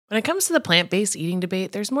When it comes to the plant-based eating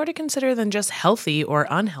debate, there's more to consider than just healthy or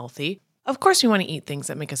unhealthy. Of course, we want to eat things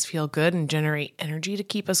that make us feel good and generate energy to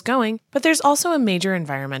keep us going, but there's also a major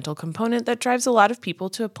environmental component that drives a lot of people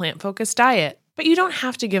to a plant-focused diet. But you don't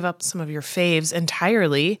have to give up some of your faves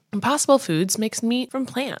entirely. Impossible Foods makes meat from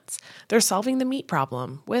plants. They're solving the meat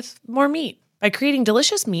problem with more meat. By creating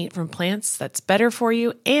delicious meat from plants that's better for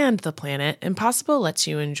you and the planet, Impossible lets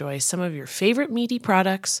you enjoy some of your favorite meaty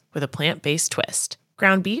products with a plant-based twist.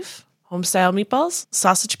 Ground beef, home-style meatballs,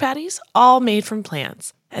 sausage patties, all made from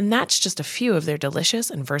plants. And that's just a few of their delicious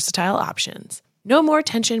and versatile options. No more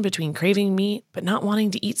tension between craving meat but not wanting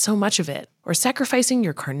to eat so much of it, or sacrificing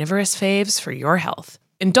your carnivorous faves for your health.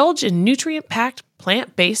 Indulge in nutrient-packed,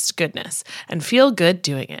 plant-based goodness and feel good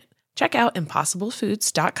doing it. Check out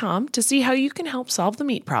ImpossibleFoods.com to see how you can help solve the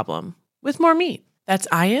meat problem with more meat. That's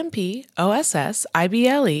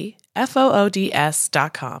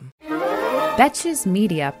ImpossibleFoods.com. Betches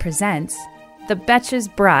Media presents the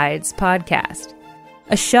Betches Brides podcast,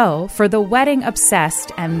 a show for the wedding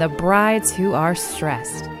obsessed and the brides who are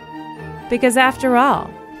stressed. Because after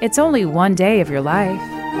all, it's only one day of your life.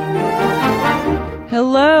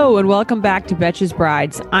 Hello, and welcome back to Betches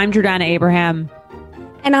Brides. I'm Jordana Abraham.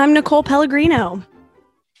 And I'm Nicole Pellegrino.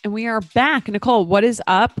 And we are back. Nicole, what is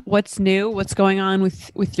up? What's new? What's going on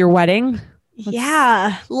with your wedding?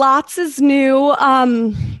 Yeah, lots is new.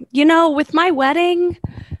 With my wedding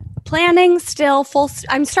planning still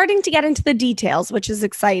I'm starting to get into the details, which is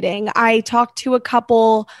exciting. I talked to a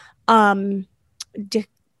couple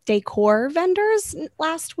decor vendors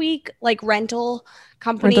last week, like rental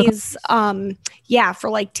companies. For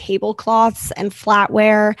like tablecloths and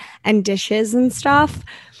flatware and dishes and stuff.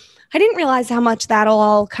 I didn't realize how much that'll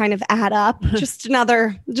all kind of add up. just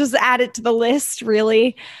add it to the list,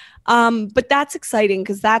 really. But that's exciting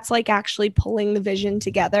because that's like actually pulling the vision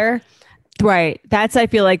together. Right. That's, I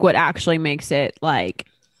feel like, what actually makes it like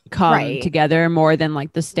come together more than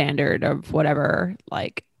like the standard of whatever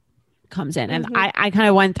like comes in. And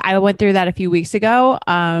I went through that a few weeks ago.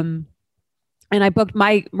 And I booked,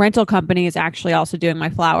 my rental company is actually also doing my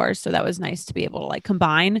flowers. So that was nice to be able to like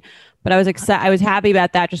combine. But I was I was happy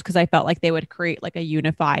about that just because I felt like they would create like a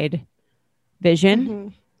unified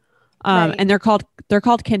vision. And they're called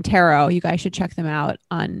Quintero. You guys should check them out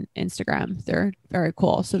on Instagram. They're very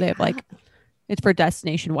cool. So they have like, it's for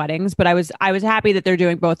destination weddings, but I was happy that they're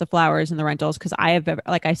doing both the flowers and the rentals. Cause I have,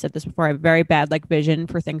 like I said this before, I have very bad like vision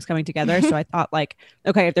for things coming together. So I thought like,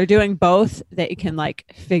 okay, if they're doing both, they can like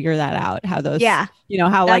figure that out, how those, how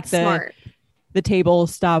like the table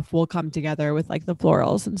stuff will come together with like the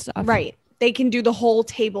florals and stuff. Right. They can do the whole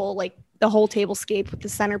table, like the whole tablescape with the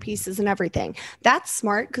centerpieces and everything. That's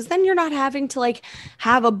smart because then you're not having to like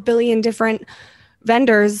have a billion different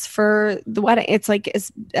vendors for the wedding. It's like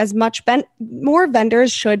as much more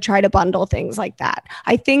vendors should try to bundle things like that.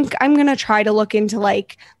 I think I'm going to try to look into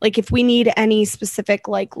like if we need any specific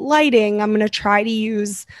like lighting, I'm going to try to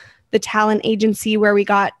use the talent agency where we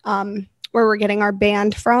got where we're getting our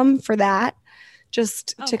band from for that.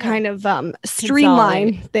 Just to kind of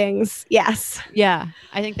streamline things. Yes. Yeah,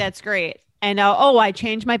 I think that's great. And I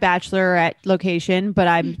changed my bachelorette location,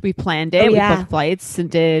 but we planned it. We booked flights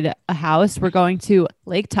and did a house. We're going to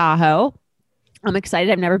Lake Tahoe. I'm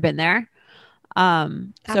excited. I've never been there.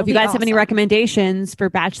 So if you guys have any recommendations for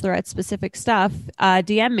bachelorette specific stuff,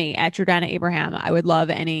 DM me at Jordana Abraham. I would love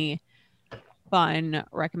any fun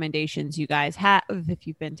recommendations you guys have if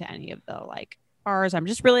you've been to any of the like bars. I'm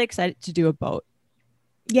just really excited to do a boat.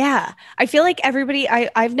 Yeah, I feel like everybody,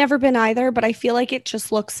 I've never been either, but I feel like it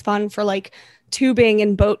just looks fun for like tubing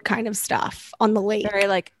and boat kind of stuff on the lake. Very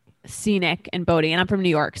like scenic and boaty. And I'm from New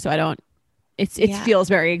York, so it feels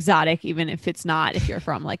very exotic, even if it's not, if you're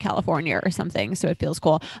from like California or something. So it feels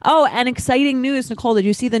cool. Oh, and exciting news. Nicole, did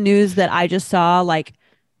you see the news that I just saw like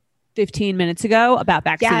 15 minutes ago about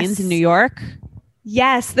vaccines in New York?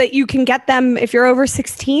 Yes, that you can get them if you're over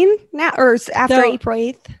 16 now or after April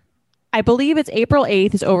 8th. I believe it's April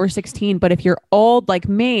 8th is over 16, but if you're old like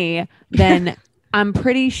me, then I'm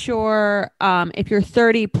pretty sure if you're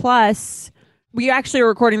 30 plus, we actually are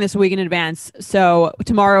recording this a week in advance. So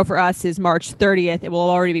tomorrow for us is March 30th. It will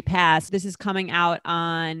already be passed. This is coming out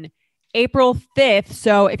on April 5th.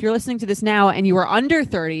 So if you're listening to this now and you are under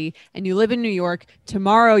 30 and you live in New York,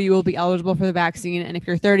 tomorrow you will be eligible for the vaccine. And if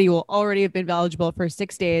you're 30, you will already have been eligible for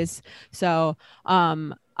 6 days. So,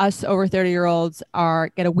 us over 30-year-olds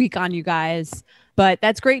get a week on you guys. But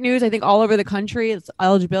that's great news. I think all over the country,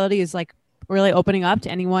 eligibility is like really opening up to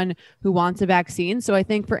anyone who wants a vaccine. So I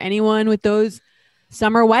think for anyone with those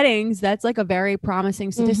summer weddings, that's like a very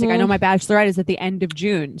promising statistic. I know my bachelorette is at the end of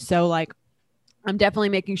June. So like I'm definitely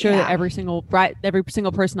making sure that every single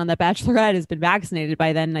person on that Bachelorette has been vaccinated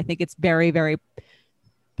by then. And I think it's very, very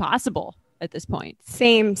possible at this point.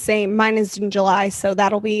 Same. Mine is in July, so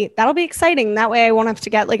that'll be exciting. That way I won't have to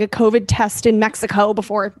get like a COVID test in Mexico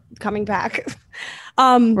before coming back.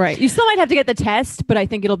 Right. You still might have to get the test, but I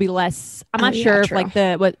think it'll be less. I'm not sure if like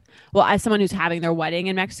as someone who's having their wedding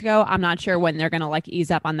in Mexico, I'm not sure when they're going to like ease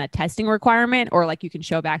up on that testing requirement, or like you can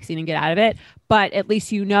show vaccine and get out of it. But at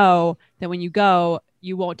least you know that when you go,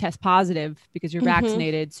 you won't test positive because you're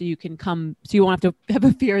vaccinated. So you can come, so you won't have to have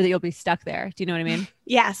a fear that you'll be stuck there. Do you know what I mean?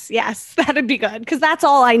 Yes. That'd be good. Cause that's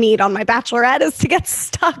all I need on my Bachelorette is to get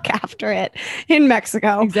stuck after it in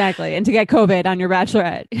Mexico. Exactly. And to get COVID on your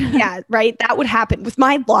Bachelorette. Yeah. Right. That would happen with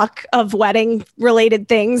my luck of wedding related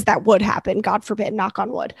things. That would happen. God forbid, knock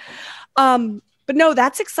on wood. But no,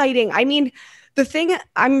 that's exciting. I mean, the thing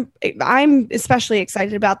I'm especially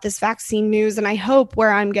excited about this vaccine news, and I hope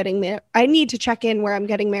where I'm getting I need to check in where I'm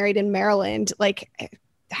getting married in Maryland, like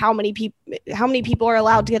how many people are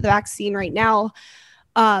allowed to get the vaccine right now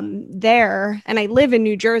there. And I live in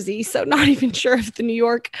New Jersey, so not even sure if the New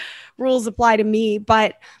York rules apply to me.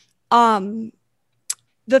 But the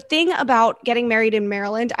thing about getting married in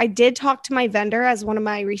Maryland, I did talk to my vendor as one of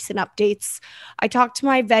my recent updates. I talked to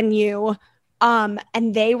my venue.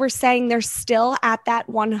 And they were saying they're still at that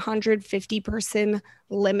 150 person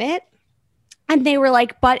limit. And they were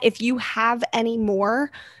like, but if you have any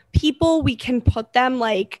more people, we can put them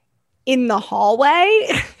like in the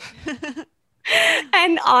hallway.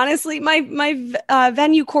 And honestly, my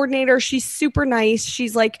venue coordinator, she's super nice.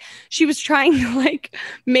 She's like, she was trying to like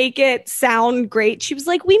make it sound great. She was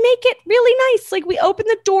like, we make it really nice. Like we open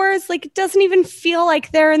the doors, like it doesn't even feel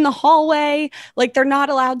like they're in the hallway. Like they're not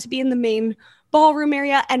allowed to be in the main ballroom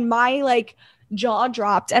area. And my like jaw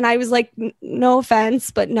dropped and I was like, no offense,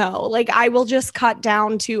 but no, like I will just cut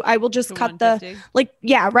the like,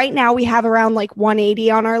 yeah, right now we have around like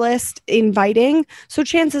 180 on our list inviting. So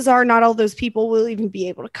chances are not all those people will even be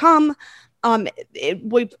able to come.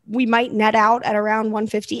 We might net out at around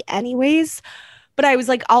 150 anyways, but I was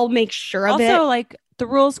like, I'll make sure of it. Also, like the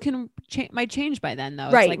rules might change by then though.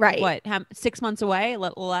 Right, it's like, right. What, 6 months away?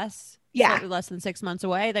 Less? Yeah. Slightly less than 6 months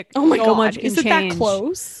away. Like, oh my so God. much Is it that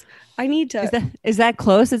close? I need to. Is that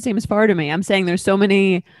close? It seems far to me. I'm saying there's so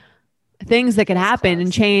many things that could happen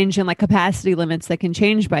and change, and like capacity limits that can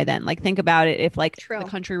change by then. Like think about it. If like the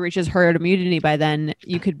country reaches herd immunity by then,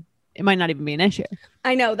 it might not even be an issue.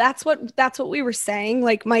 I know that's what we were saying.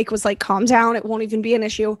 Like Mike was like, calm down. It won't even be an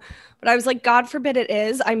issue. But I was like, God forbid it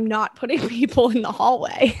is. I'm not putting people in the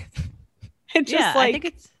hallway. It just I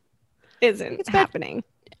think it's happening.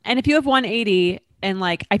 And if you have 180 and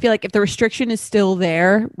like, I feel like if the restriction is still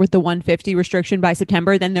there with the 150 restriction by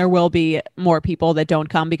September, then there will be more people that don't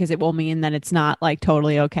come because it will mean that it's not like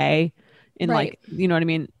totally okay. Like, you know what I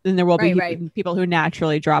mean? Then there will be people who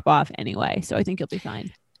naturally drop off anyway. So I think you'll be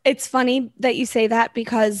fine. It's funny that you say that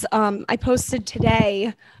because I posted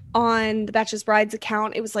today on the Betches Brides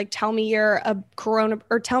account. It was like, tell me you're a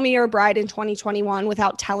bride in 2021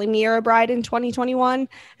 without telling me you're a bride in 2021.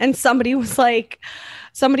 And somebody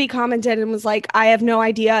commented and was like, I have no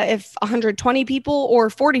idea if 120 people or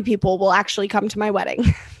 40 people will actually come to my wedding.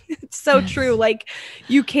 It's so true. Like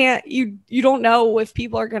you don't know if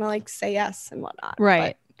people are going to like say yes and whatnot.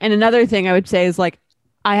 Right. And another thing I would say is like,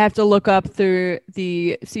 I have to look up through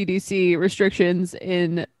the CDC restrictions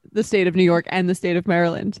in the state of New York and the state of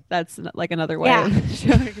Maryland. That's like another way of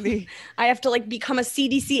showing I have to like become a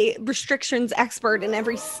CDC restrictions expert in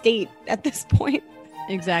every state at this point.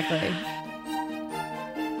 Exactly.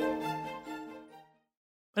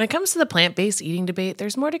 When it comes to the plant-based eating debate,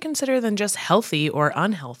 there's more to consider than just healthy or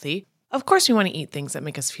unhealthy. Of course, we want to eat things that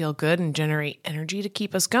make us feel good and generate energy to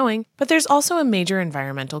keep us going, but there's also a major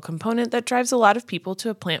environmental component that drives a lot of people to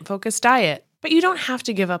a plant-focused diet. But you don't have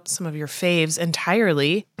to give up some of your faves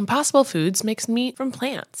entirely. Impossible Foods makes meat from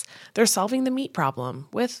plants. They're solving the meat problem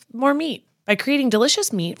with more meat. By creating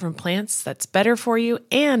delicious meat from plants that's better for you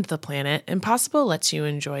and the planet, Impossible lets you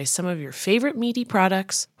enjoy some of your favorite meaty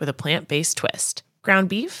products with a plant-based twist. Ground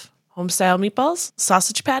beef, home-style meatballs,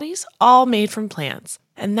 sausage patties, all made from plants.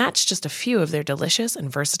 And that's just a few of their delicious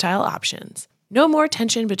and versatile options. No more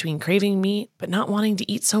tension between craving meat but not wanting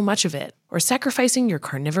to eat so much of it, or sacrificing your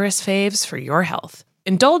carnivorous faves for your health.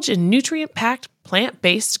 Indulge in nutrient-packed,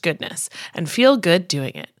 plant-based goodness and feel good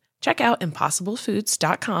doing it. Check out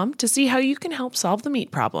ImpossibleFoods.com to see how you can help solve the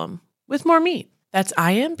meat problem with more meat. That's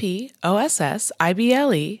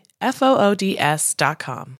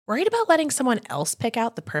ImpossibleFoods.com. Worried about letting someone else pick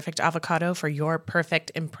out the perfect avocado for your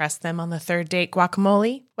perfect impress them on the third date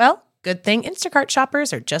guacamole? Well, Good thing Instacart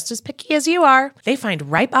shoppers are just as picky as you are. They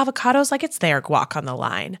find ripe avocados like it's their guac on the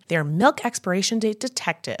line. They're milk expiration date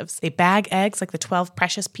detectives. They bag eggs like the 12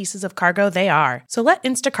 precious pieces of cargo they are. So let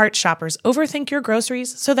Instacart shoppers overthink your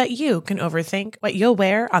groceries so that you can overthink what you'll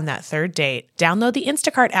wear on that third date. Download the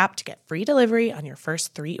Instacart app to get free delivery on your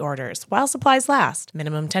first 3 orders while supplies last.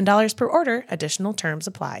 Minimum $10 per order. Additional terms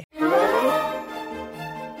apply.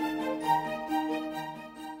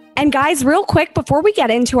 And guys, real quick, before we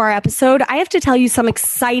get into our episode, I have to tell you some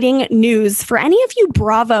exciting news for any of you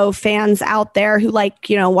Bravo fans out there who like,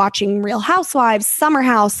 watching Real Housewives, Summer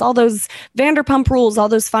House, all those Vanderpump Rules, all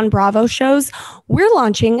those fun Bravo shows. We're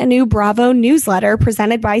launching a new Bravo newsletter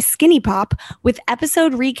presented by Skinny Pop with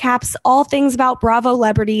episode recaps, all things about Bravo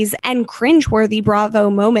celebrities and cringeworthy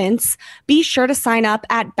Bravo moments. Be sure to sign up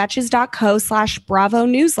at betches.co/Bravo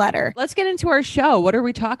newsletter. Let's get into our show. What are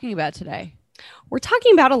we talking about today? We're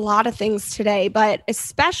talking about a lot of things today, but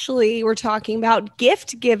especially we're talking about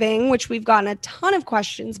gift giving, which we've gotten a ton of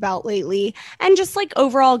questions about lately, and just like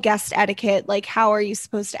overall guest etiquette, like how are you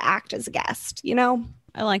supposed to act as a guest,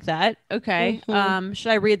 I like that. Okay.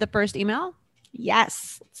 Should I read the first email?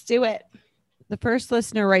 Yes, let's do it. The first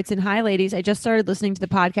listener writes in, "Hi, ladies. I just started listening to the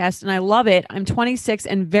podcast and I love it. I'm 26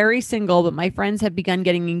 and very single, but my friends have begun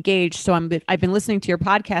getting engaged. So I've been listening to your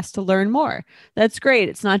podcast to learn more." That's great.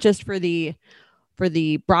 It's not just for the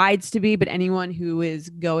brides to be, but anyone who is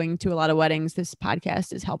going to a lot of weddings, this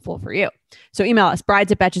podcast is helpful for you. So email us,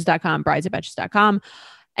 brides@betches.com, brides@betches.com.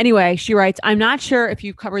 Anyway, she writes, "I'm not sure if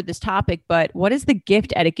you've covered this topic, but what is the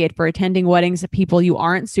gift etiquette for attending weddings of people you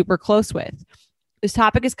aren't super close with? This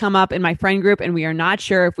topic has come up in my friend group, and we are not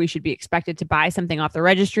sure if we should be expected to buy something off the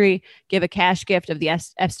registry, give a cash gift of the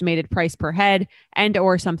estimated price per head, and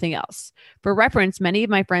or something else. For reference, many of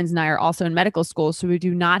my friends and I are also in medical school, so we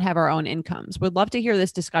do not have our own incomes. Would love to hear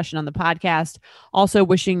this discussion on the podcast. Also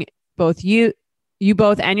wishing both you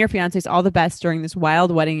both and your fiancés all the best during this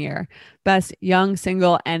wild wedding year. Best, young,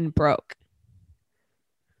 single, and broke."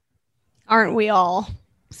 Aren't we all?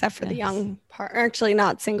 Except for the young part. Actually,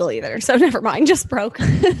 not single either. So never mind. Just broke.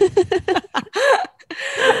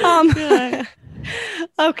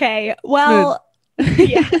 Okay. Well,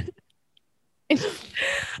 yeah.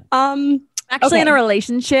 Actually in a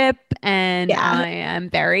relationship and I am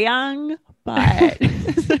very young, but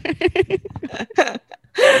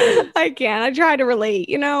I can't. I try to relate,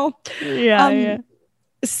 Yeah.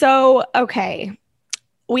 So, okay.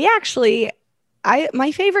 We actually...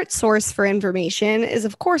 my favorite source for information is,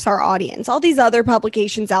 of course, our audience. All these other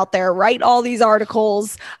publications out there write all these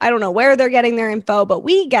articles. I don't know where they're getting their info, but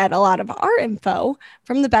we get a lot of our info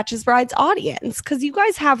from the Betches Brides audience because you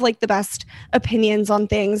guys have like the best opinions on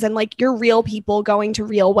things and like you're real people going to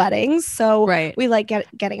real weddings. So we like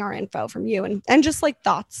getting our info from you and just like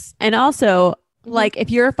thoughts. And also, like if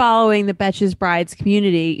you're following the Betches Brides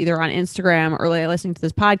community, either on Instagram or like listening to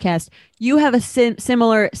this podcast, you have a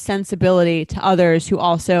similar sensibility to others who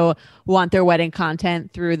also want their wedding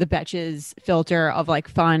content through the Betches filter of like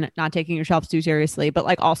fun, not taking yourselves too seriously, but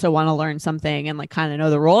like also want to learn something and like kind of know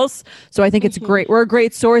the rules. So I think it's great. We're a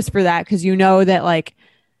great source for that because you know that like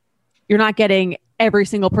you're not getting every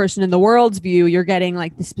single person in the world's view. You're getting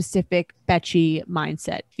like the specific Betchy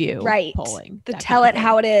mindset view. Right. Polling. The tell it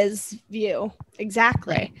how it is view.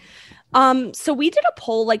 Exactly. Right. So we did a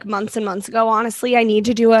poll like months and months ago. Honestly, I need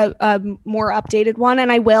to do a more updated one.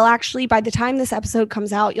 And I will actually, by the time this episode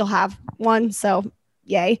comes out, you'll have one. So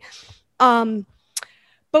yay.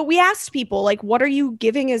 But we asked people like, what are you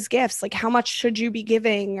giving as gifts? Like how much should you be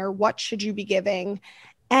giving or what should you be giving?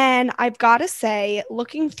 And I've got to say,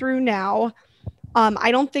 looking through now,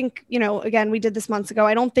 I don't think, again, we did this months ago.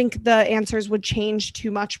 I don't think the answers would change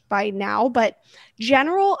too much by now, but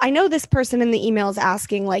I know this person in the email is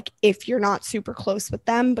asking like if you're not super close with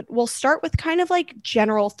them, but we'll start with kind of like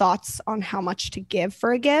general thoughts on how much to give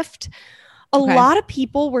for a gift. A lot of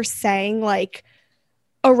people were saying like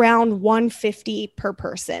around $150 per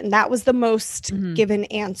person. That was the most given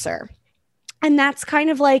answer. And that's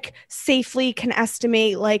kind of like safely can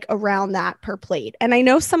estimate like around that per plate. And I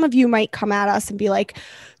know some of you might come at us and be like,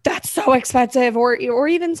 that's so expensive. Or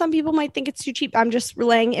even some people might think it's too cheap. I'm just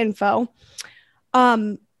relaying info.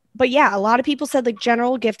 But yeah, a lot of people said like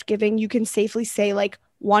general gift giving, you can safely say like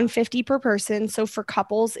 $150 per person. So for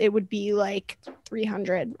couples, it would be like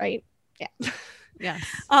 $300, right? Yeah. Yes.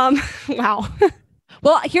 Wow.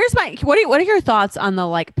 Well, here's what are your thoughts on the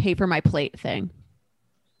like pay for my plate thing?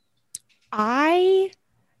 I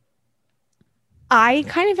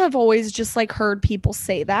kind of have always just like heard people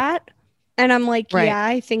say that. And I'm like, yeah,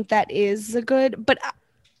 I think that is a good, but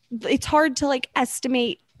it's hard to like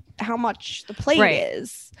estimate how much the plate Right.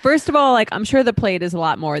 is. First of all, like, I'm sure the plate is a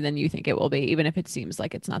lot more than you think it will be, even if it seems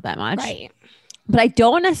like it's not that much. Right. But I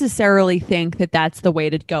don't necessarily think that that's the way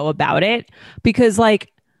to go about it, because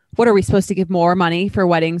like, what are we supposed to give more money for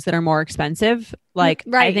weddings that are more expensive? Like,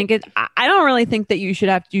 Right. I think I don't really think that you should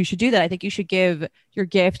do that. I think you should give your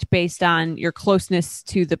gift based on your closeness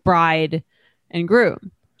to the bride and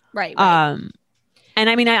groom. Right. And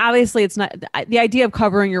I mean, obviously it's not the idea of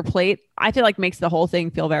covering your plate. I feel like makes the whole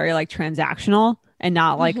thing feel very like transactional and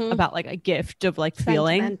not like about like a gift of like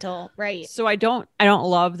feeling. Sentimental. Right. So I don't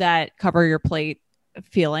love that cover your plate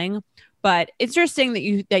feeling, but it's interesting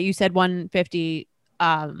that you said 150.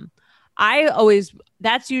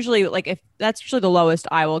 That's usually the lowest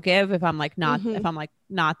I will give if I'm like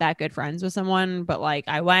not that good friends with someone, but like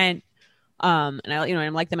I went and I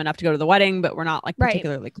like them enough to go to the wedding, but we're not like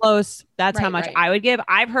particularly close. That's how much I would give.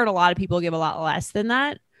 I've heard a lot of people give a lot less than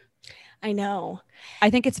that. I know. I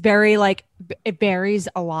think it's very like it varies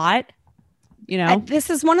a lot. You know, this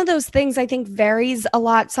is one of those things I think varies a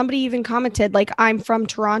lot. Somebody even commented, like, I'm from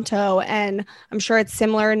Toronto, and I'm sure it's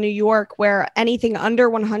similar in New York, where anything under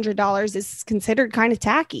 $100 is considered kind of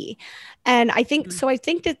tacky. And I think so. I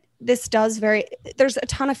think that this does vary. There's a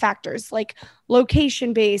ton of factors, like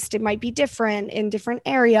location based. It might be different in different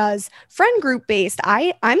areas. Friend group based.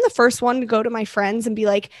 I'm the first one to go to my friends and be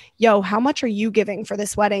like, "Yo, how much are you giving for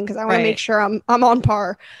this wedding?" Because I want to make sure I'm on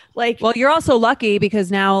par. Like, well, you're also lucky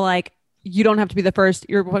because now like, you don't have to be the first.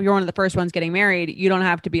 You're one of the first ones getting married. You don't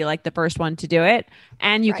have to be like the first one to do it.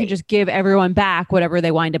 And you can just give everyone back whatever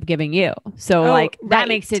they wind up giving you. So that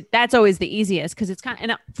makes it, that's always the easiest. Cause it's kind of,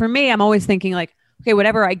 and for me, I'm always thinking like, okay,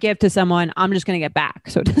 whatever I give to someone, I'm just going to get back.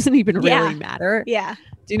 So it doesn't even really matter. Yeah.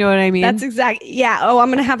 Do you know what I mean? That's exactly. Yeah. Oh, I'm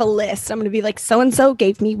going to have a list. I'm going to be like, so-and-so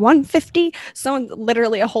gave me 150.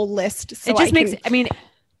 Literally a whole list. So it just makes, I mean,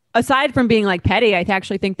 aside from being like petty, I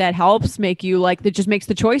actually think that helps make you like, that just makes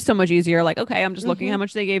the choice so much easier. Like, okay, I'm just looking how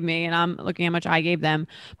much they gave me and I'm looking how much I gave them.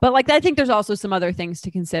 But like, I think there's also some other things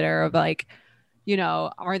to consider of like, you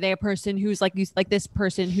know, are they a person who's like this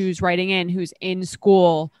person who's writing in, who's in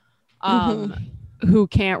school, who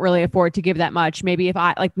can't really afford to give that much. Maybe if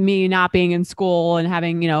I like me not being in school and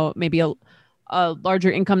having, you know, maybe a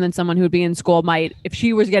larger income than someone who would be in school might, if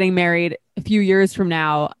she was getting married a few years from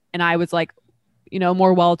now and I was like, you know,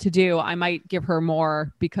 more well-to-do, I might give her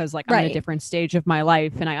more because like I'm in a different stage of my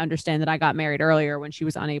life. And I understand that I got married earlier when she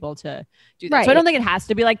was unable to do that. So I don't think it has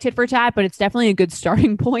to be like tit for tat, but it's definitely a good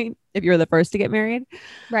starting point if you're the first to get married.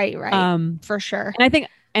 Right. For sure.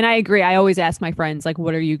 And I agree. I always ask my friends, like,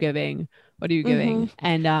 what are you giving? What are you giving?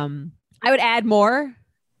 And I would add more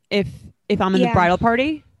if I'm in the bridal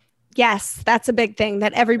party. Yes, that's a big thing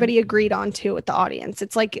that everybody agreed on too with the audience.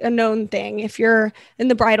 It's like a known thing. If you're in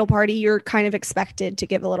the bridal party, you're kind of expected to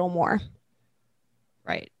give a little more.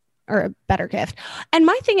 Right. Or a better gift. And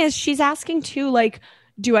my thing is, she's asking too, like,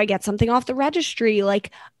 do I get something off the registry?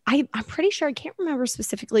 Like, I'm pretty sure, I can't remember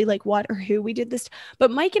specifically like what or who we did this, but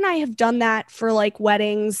Mike and I have done that for like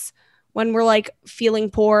weddings when we're like feeling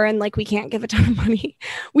poor and like we can't give a ton of money.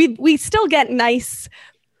 We still get nice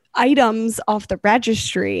items off the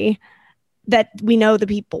registry that we know the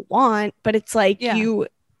people want, but it's like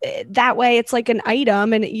that way it's like an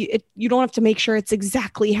item and you don't have to make sure it's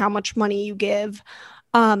exactly how much money you give.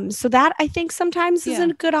 So that I think sometimes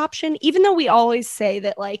isn't a good option, even though we always say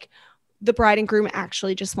that like the bride and groom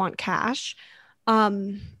actually just want cash.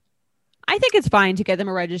 I think it's fine to get them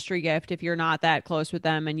a registry gift if you're not that close with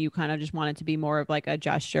them and you kind of just want it to be more of like a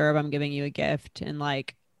gesture of I'm giving you a gift and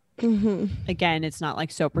like again, it's not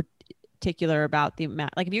like so particular about the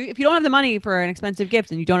amount. Like if you don't have the money for an expensive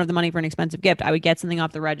gift and you don't have the money for an expensive gift, I would get something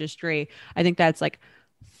off the registry. I think that's like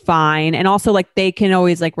fine. And also like they can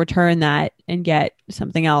always like return that and get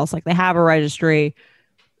something else. Like they have a registry.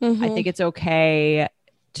 I think it's okay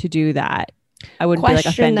to do that. I wouldn't be like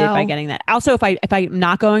offended by getting that. Also, if I'm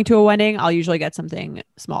not going to a wedding, I'll usually get something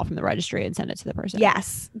small from the registry and send it to the person.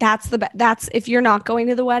 Yes, that's that's if you're not going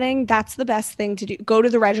to the wedding, that's the best thing to do. Go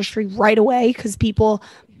to the registry right away because people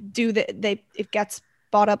do it gets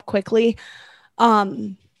bought up quickly,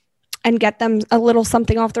 and get them a little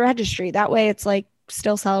something off the registry. That way, it's like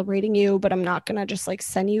still celebrating you, but I'm not gonna just like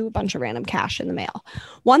send you a bunch of random cash in the mail.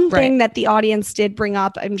 One thing that the audience did bring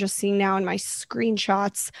up, I'm just seeing now in my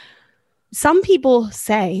screenshots. Some people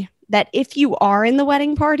say that if you are in the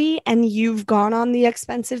wedding party and you've gone on the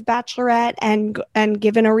expensive bachelorette and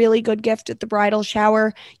given a really good gift at the bridal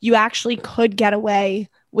shower, you actually could get away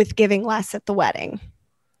with giving less at the wedding.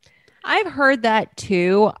 I've heard that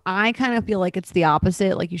too. I kind of feel like it's the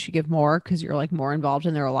opposite. Like you should give more because you're like more involved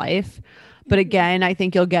in their life. But again, I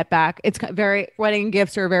think you'll get back. It's wedding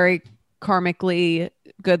gifts are very karmically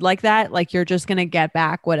good like that. Like you're just going to get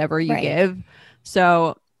back whatever you give.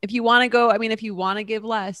 So if you want to go, I mean, if you want to give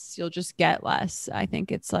less, you'll just get less. I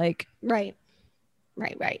think it's like, Right.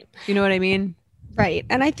 You know what I mean? Right.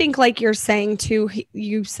 And I think like you're saying too,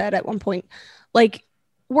 you said at one point, like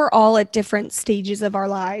we're all at different stages of our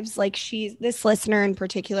lives. Like this listener in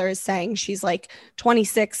particular is saying she's like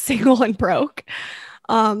 26, single and broke.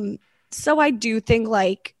 So I do think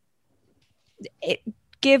like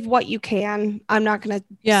give what you can. I'm not going to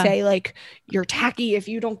say like you're tacky if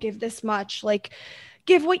you don't give this much. Like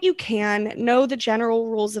give what you can, know the general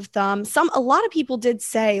rules of thumb. A lot of people did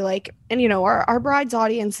say like, and you know, our bride's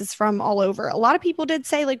audience is from all over. A lot of people did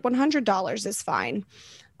say like $100 is fine.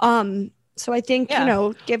 So I think, you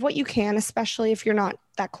know, give what you can, especially if you're not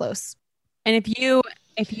that close. And if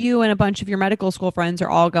you and a bunch of your medical school friends are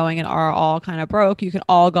all going and are all kind of broke, you can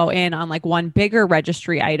all go in on like one bigger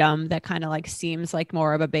registry item that kind of like seems like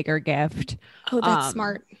more of a bigger gift. Oh, that's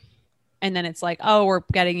smart. And then it's like, oh, we're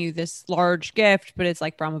getting you this large gift, but it's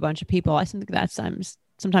like from a bunch of people. I think that's sometimes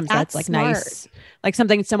that's like smart. Nice, like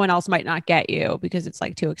something someone else might not get you because it's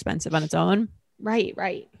like too expensive on its own.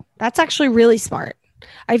 Right. That's actually really smart.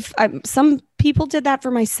 Some people did that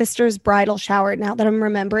for my sister's bridal shower now that I'm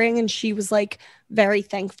remembering. And she was like very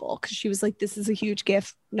thankful because she was like, this is a huge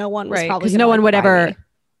gift. No one was probably no one would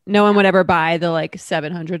ever buy the like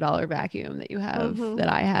 $700 vacuum that you have that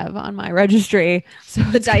I have on my registry. So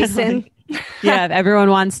the Dyson. Like, yeah. If everyone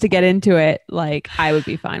wants to get into it, like I would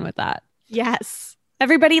be fine with that. Yes.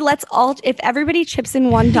 Everybody, if everybody chips in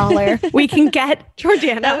 $1, we can get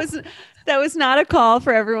Jordana. That was not a call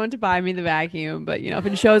for everyone to buy me the vacuum, but you know, if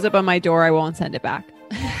it shows up on my door, I won't send it back.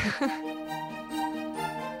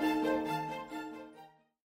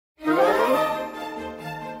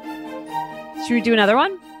 Should we do another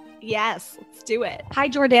one? Yes, let's do it. Hi,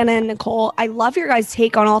 Jordana and Nicole. I love your guys'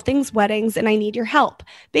 take on all things weddings and I need your help.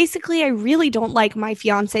 Basically, I really don't like my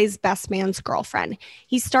fiance's best man's girlfriend.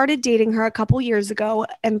 He started dating her a couple years ago,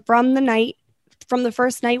 and from the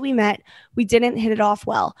first night we met, we didn't hit it off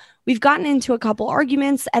well. We've gotten into a couple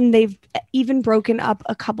arguments and they've even broken up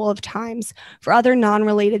a couple of times for other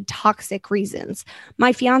non-related toxic reasons.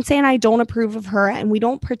 My fiance and I don't approve of her and we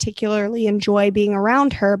don't particularly enjoy being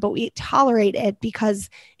around her, but we tolerate it because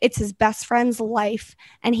it's his best friend's life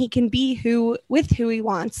and he can be with who he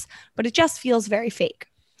wants, but it just feels very fake.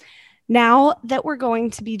 Now that we're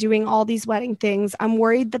going to be doing all these wedding things, I'm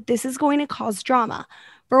worried that this is going to cause drama.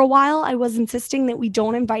 For a while, I was insisting that we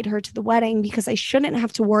don't invite her to the wedding because I shouldn't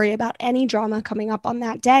have to worry about any drama coming up on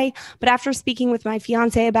that day. But after speaking with my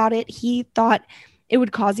fiance about it, he thought it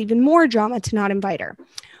would cause even more drama to not invite her.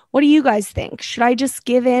 What do you guys think? Should I just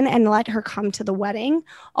give in and let her come to the wedding?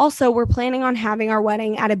 Also, we're planning on having our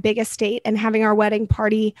wedding at a big estate and having our wedding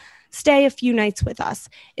party stay a few nights with us.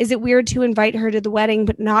 Is it weird to invite her to the wedding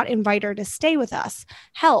but not invite her to stay with us?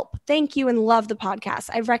 Help. Thank you and love the podcast.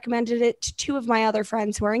 I've recommended it to 2 of my other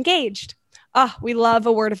friends who are engaged. Oh, we love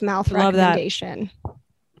a word of mouth recommendation.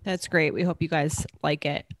 That's great. We hope you guys like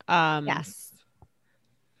it. Yes.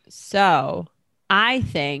 So I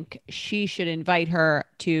think she should invite her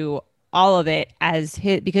to all of it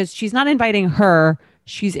because she's not inviting her.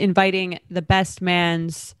 She's inviting the best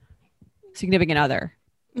man's significant other.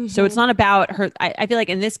 Mm-hmm. So it's not about her. I feel like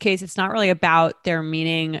in this case, it's not really about their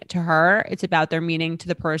meaning to her. It's about their meaning to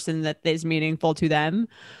the person that is meaningful to them,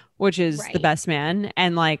 which is the best man.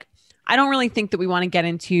 And like, I don't really think that we want to get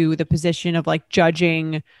into the position of like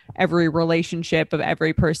judging every relationship of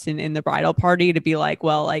every person in the bridal party to be like,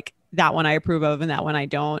 well, like that one I approve of and that one I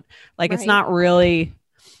don't. Like, it's not really,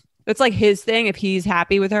 it's like his thing. If he's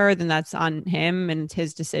happy with her, then that's on him and it's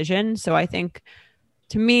his decision. So I think,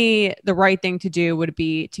 to me, the right thing to do would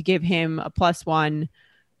be to give him a +1,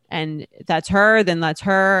 and if that's her, then that's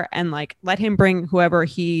her, and like let him bring whoever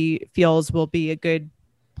he feels will be a good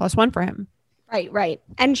 +1 for him. Right.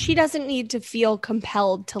 And she doesn't need to feel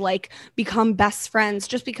compelled to like become best friends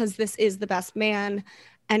just because this is the best man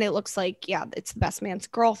and it looks like, it's the best man's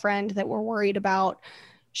girlfriend that we're worried about.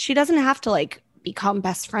 She doesn't have to like become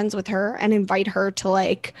best friends with her and invite her to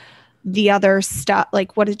like the other stuff.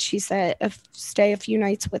 Like, what did she say? Stay a few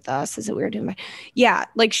nights with us. Is it weird to invite? Yeah.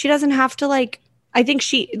 Like, she doesn't have to like, I think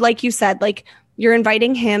she, like you said, like you're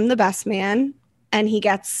inviting him, the best man, and he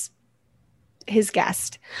gets his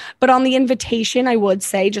guest. But on the invitation, I would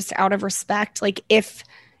say just out of respect, like if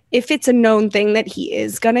it's a known thing that he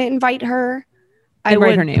is going to invite her, I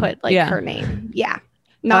would her name. Put like her name. Yeah.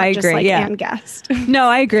 Not just like and guest. No,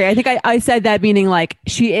 I agree. I think I said that meaning like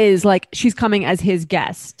she is like, she's coming as his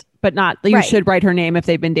guest. But not, you should write her name if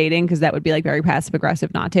they've been dating because that would be like very passive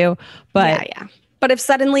aggressive not to. But yeah. But if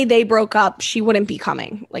suddenly they broke up, she wouldn't be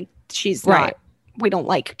coming. Like she's not we don't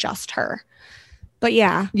like just her. But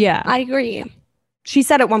yeah, Yeah. I agree. She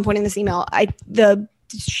said at one point in this email,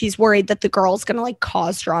 she's worried that the girl's going to like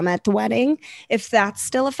cause drama at the wedding. If that's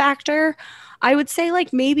still a factor, I would say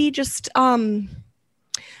like maybe just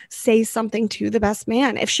say something to the best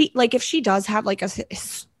man. If she does have like a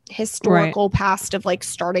historical past of like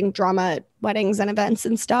starting drama at weddings and events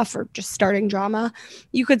and stuff, or just starting drama,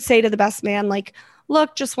 you could say to the best man like,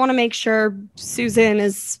 look, just want to make sure Susan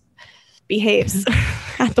behaves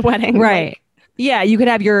at the wedding. Right. Like, yeah, you could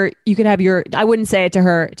have your I wouldn't say it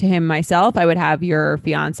to him myself. I would have your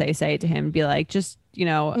fiance say it to him, be like, just, you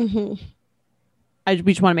know, we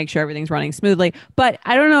just want to make sure everything's running smoothly. But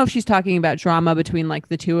I don't know if she's talking about drama between like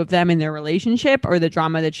the two of them in their relationship, or the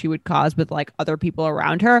drama that she would cause with like other people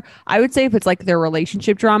around her. I would say if it's like their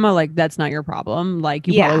relationship drama, like that's not your problem. Like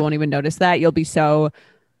you probably won't even notice that. You'll be so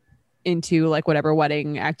into like whatever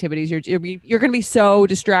wedding activities you're going to be so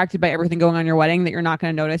distracted by everything going on in your wedding that you're not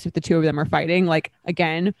going to notice if the two of them are fighting. Like,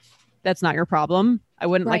 again, that's not your problem. I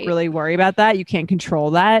wouldn't like really worry about that. You can't control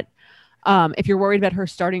that. If you're worried about her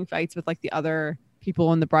starting fights with like the other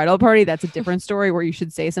people in the bridal party, that's a different story where you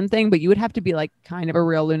should say something, but you would have to be like kind of a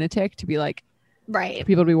real lunatic to be like,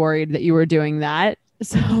 people to be worried that you were doing that.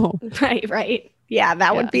 So right. Yeah,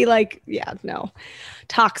 that would be like, no,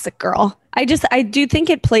 toxic girl. I do think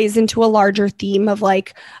it plays into a larger theme of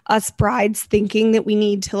like us brides thinking that we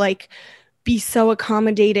need to like be so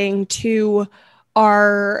accommodating to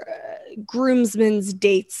our groomsmen's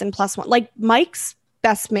dates and plus one. Like Mike's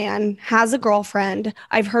best man has a girlfriend.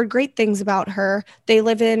 I've heard great things about her. They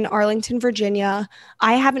live in Arlington, Virginia.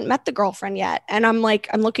 I haven't met the girlfriend yet. And I'm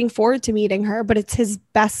looking forward to meeting her, but it's his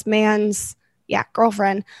best man's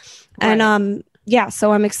girlfriend. Right. And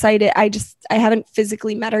so I'm excited. I haven't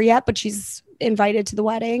physically met her yet, but she's invited to the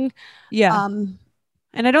wedding. Yeah.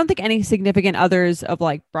 And I don't think any significant others of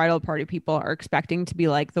like bridal party people are expecting to be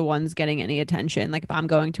like the ones getting any attention. Like if I'm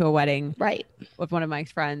going to a wedding with one of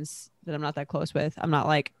Mike's friends that I'm not that close with, I'm not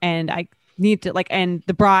like, and I need to like, and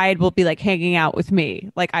the bride will be like hanging out with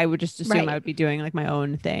me. Like I would just assume I would be doing like my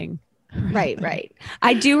own thing. Right.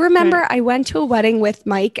 I do remember I went to a wedding with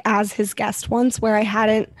Mike as his guest once where I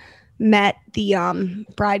hadn't met the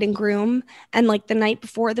bride and groom, and like the night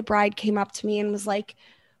before, the bride came up to me and was like,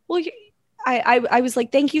 well, I was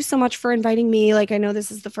like, thank you so much for inviting me, like I know this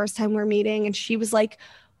is the first time we're meeting. And she was like,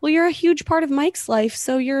 well, you're a huge part of Mike's life,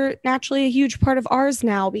 so you're naturally a huge part of ours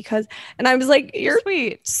now, because, and I was like, you're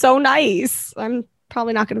sweet, so nice. I'm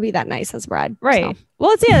probably not going to be that nice as a bride, right? So.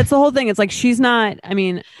 Well, it's the whole thing. It's like she's not. I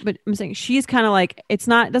mean, but I'm saying she's kind of like, it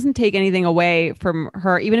doesn't take anything away from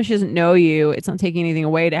her, even if she doesn't know you. It's not taking anything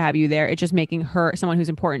away to have you there. It's just making her, someone who's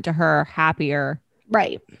important to her, happier,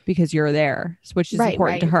 right? Because you're there, which is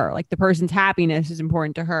important to her. Like the person's happiness is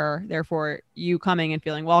important to her. Therefore, you coming and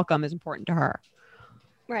feeling welcome is important to her,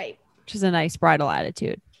 right? Which is a nice bridal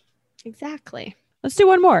attitude. Exactly. Let's do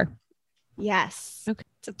one more. Yes. Okay.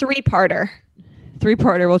 It's a three-parter.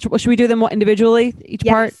 Well, should we do them individually, each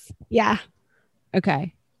part? Yeah.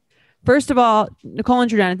 Okay. First of all, Nicole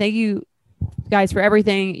and Jordana, thank you guys for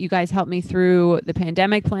everything. You guys helped me through the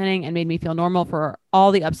pandemic planning and made me feel normal for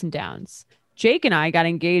all the ups and downs. Jake and I got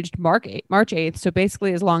engaged March 8th, so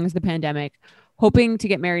basically as long as the pandemic, hoping to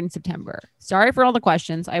get married in September. Sorry for all the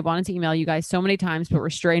questions. I wanted to email you guys so many times, but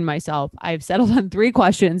restrained myself. I've settled on 3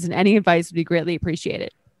 questions, and any advice would be greatly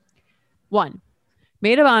appreciated. 1.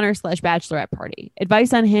 Maid of honor / bachelorette party.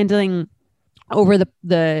 Advice on handling over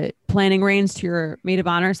the planning reins to your maid of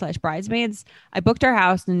honor / bridesmaids. I booked our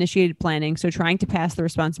house and initiated planning, so trying to pass the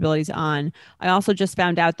responsibilities on. I also just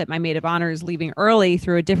found out that my maid of honor is leaving early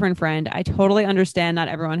through a different friend. I totally understand not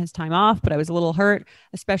everyone has time off, but I was a little hurt,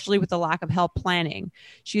 especially with the lack of help planning.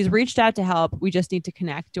 She's reached out to help. We just need to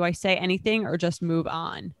connect. Do I say anything or just move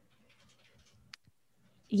on?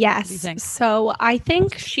 Yes. So I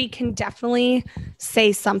think she can definitely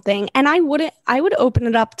say something, and I would open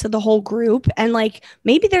it up to the whole group, and like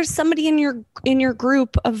maybe there's somebody in your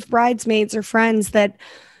group of bridesmaids or friends that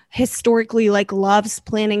historically like loves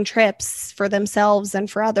planning trips for themselves and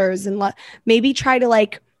for others, and maybe try to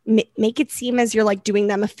like make it seem as you're like doing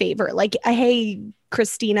them a favor. Like, hey,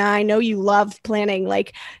 Christina, I know you love planning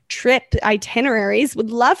like trip itineraries. Would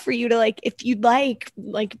love for you to like, if you'd like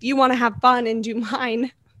if you want to have fun and do mine,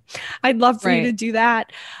 I'd love for you to do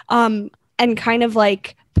that. And kind of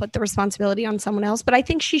like put the responsibility on someone else. But I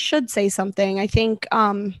think she should say something. I think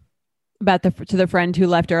about to the friend who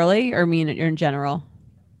left early, or mean in general?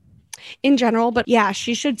 In general, but yeah,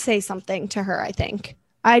 she should say something to her. I think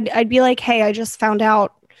I'd be like, hey, I just found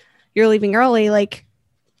out you're leaving early. Like,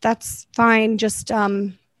 that's fine. Just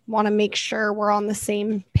want to make sure we're on the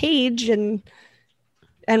same page and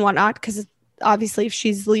whatnot, because obviously if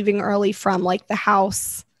she's leaving early from like the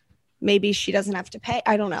house, maybe she doesn't have to pay.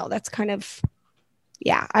 I don't know. That's kind of,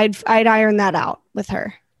 yeah, I'd iron that out with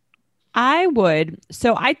her. I would.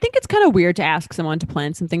 So I think it's kind of weird to ask someone to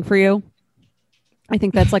plan something for you. I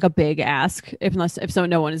think that's like a big ask if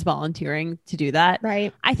no one is volunteering to do that.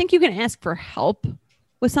 Right. I think you can ask for help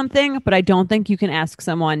with something, but I don't think you can ask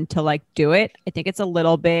someone to like do it. I think it's a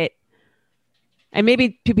little bit, and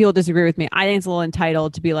maybe people disagree with me. I think it's a little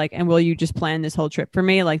entitled to be like, and will you just plan this whole trip for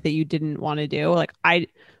me? Like that you didn't want to do. Like I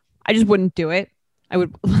just wouldn't do it. I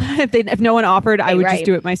would, if no one offered, I would just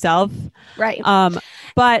do it myself. Right.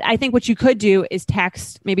 But I think what you could do is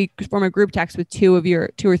maybe form a group text with two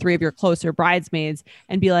or three of your closer bridesmaids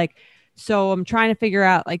and be like, so I'm trying to figure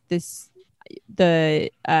out like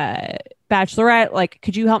the bachelorette, like,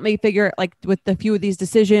 could you help me figure like with a few of these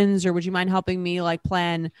decisions, or would you mind helping me like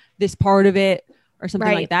plan this part of it or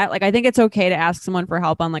something like that? Like, I think it's okay to ask someone for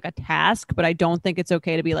help on like a task, but I don't think it's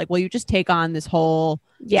okay to be like, well, you just take on this whole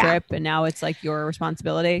trip and now it's like your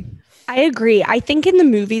responsibility. I agree. I think in the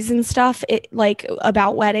movies and stuff, it like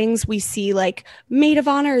about weddings, we see like maid of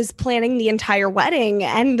honor is planning the entire wedding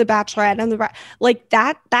and the bachelorette and the like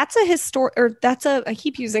that's a historic, or I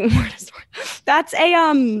keep using the word historic. That's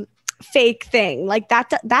a fake thing. Like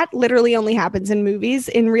that literally only happens in movies.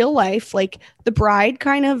 In real life, like the bride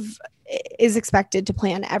kind of is expected to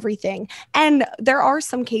plan everything. And there are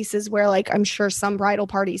some cases where like I'm sure some bridal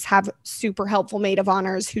parties have super helpful maid of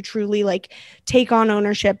honors who truly like take on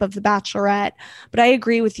ownership of the bachelorette. But I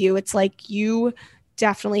agree with you. It's like you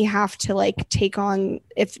definitely have to like take on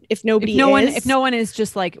if no one is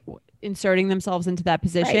just like inserting themselves into that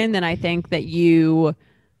position, then I think that you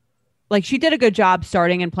like she did a good job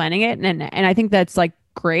starting and planning it. And I think that's like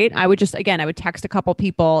great. I would text a couple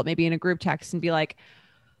people maybe in a group text and be like,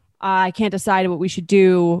 I can't decide what we should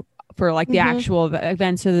do for like the actual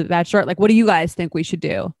events of the bachelorette. Like, what do you guys think we should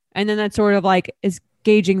do? And then that sort of like is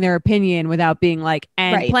gauging their opinion without being like,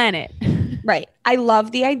 and plan it. Right. I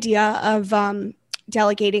love the idea of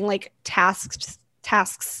delegating like tasks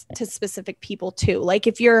to specific people too. Like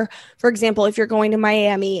for example, if you're going to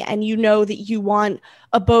Miami and you know that you want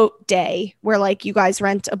a boat day where like you guys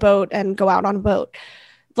rent a boat and go out on a boat,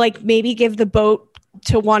 like maybe give the boat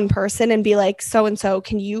to one person and be like, so-and-so,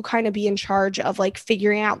 can you kind of be in charge of like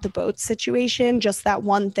figuring out the boat situation, just that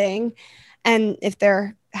one thing? And if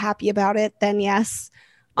they're happy about it, then yes.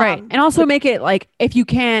 Right. And also make it like, if you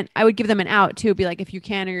can't, I would give them an out too. Be like, if you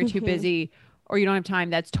can, or you're too busy or you don't have time,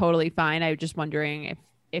 that's totally fine. I was just wondering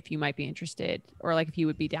if you might be interested, or like if you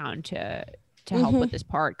would be down to help with this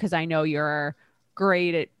part. Cause I know you're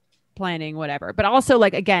great at planning, whatever. But also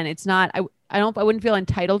like, again, it's not, I wouldn't feel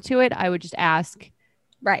entitled to it. I would just ask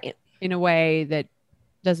in a way that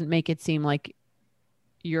doesn't make it seem like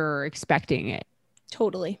you're expecting it.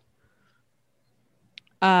 Totally.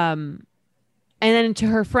 And then to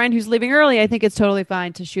her friend who's leaving early, I think it's totally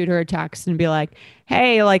fine to shoot her a text and be like,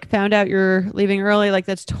 hey, like found out you're leaving early. Like,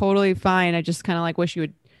 that's totally fine. I just kind of like wish you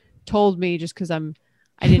had told me, just because I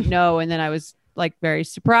didn't know. And then I was like very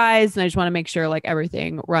surprised, and I just want to make sure like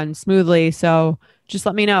everything runs smoothly. So just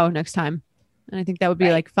let me know next time. And I think that would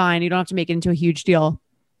be like fine. You don't have to make it into a huge deal.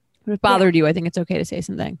 But if it bothered you, I think it's okay to say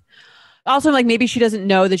something. Also, like maybe she doesn't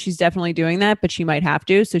know that she's definitely doing that, but she might have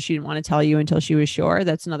to. So she didn't want to tell you until she was sure.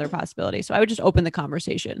 That's another possibility. So I would just open the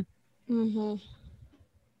conversation.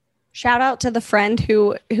 Shout out to the friend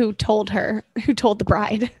who told the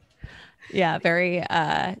bride. Yeah, very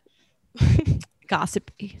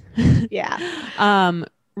gossipy. Yeah.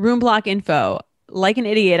 Room block info. Like an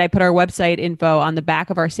idiot, I put our website info on the back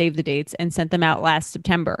of our save the dates and sent them out last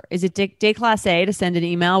September. Is it déclassé to send an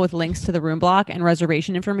email with links to the room block and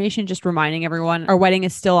reservation information, just reminding everyone our wedding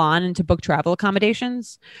is still on and to book travel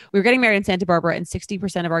accommodations? We were getting married in Santa Barbara and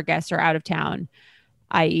 60% of our guests are out of town,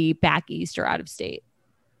 i.e. back east or out of state.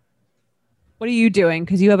 What are you doing?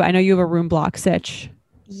 Because I know you have a room block sitch.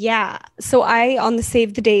 Yeah. So on the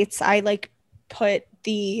save the dates, I like put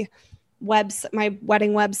my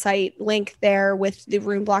wedding website link there with the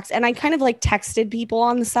room blocks, and I kind of like texted people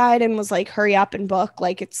on the side and was like, hurry up and book,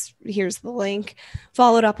 like here's the link.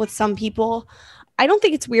 Followed up with some people. I don't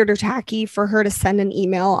think it's weird or tacky for her to send an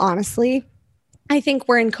email, honestly. I think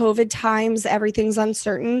we're in COVID times, everything's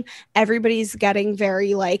uncertain, everybody's getting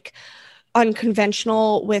very like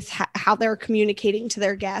unconventional with how they're communicating to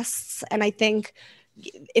their guests, and I think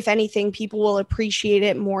if anything, people will appreciate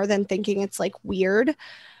it more than thinking it's like weird.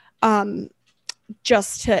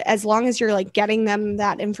 Just to, as long as you're like getting them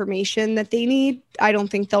that information that they need, I don't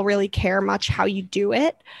think they'll really care much how you do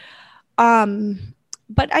it.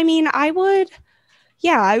 But I mean,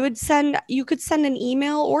 Yeah, you could send an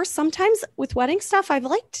email, or sometimes with wedding stuff, I've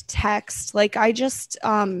liked to text. Like I just,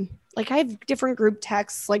 like I have different group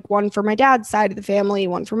texts, like one for my dad's side of the family,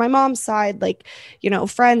 one for my mom's side, like,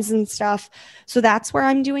 friends and stuff. So that's where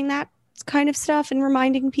I'm doing that kind of stuff and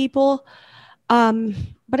reminding people.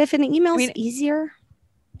 But if an email is easier,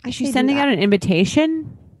 she's sending out an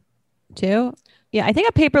invitation too. Yeah, I think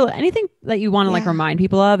anything that you want to like remind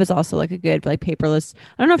people of is also like a good like paperless.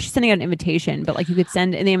 I don't know if she's sending out an invitation, but like you could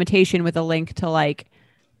send in the invitation with a link to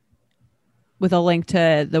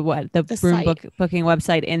the room booking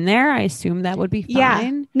website in there. I assume that would be fine.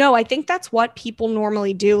 Yeah. No, I think that's what people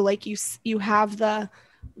normally do. Like you have the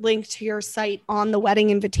link to your site on the wedding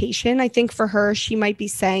invitation. I think for her, she might be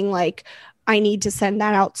saying like, I need to send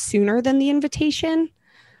that out sooner than the invitation.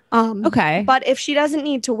 Okay. But if she doesn't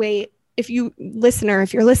need to wait, if you're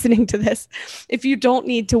listening to this, if you don't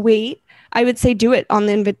need to wait, I would say do it on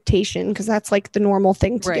the invitation, because that's like the normal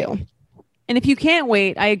thing to do. And if you can't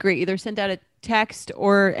wait, I agree. Either send out a text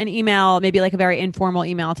or an email, maybe like a very informal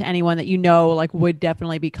email to anyone that like would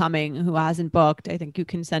definitely be coming who hasn't booked. I think you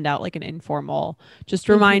can send out like an informal just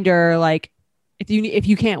reminder, like if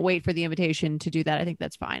you can't wait for the invitation to do that, I think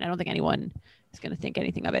that's fine. I don't think anyone is going to think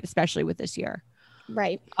anything of it, especially with this year.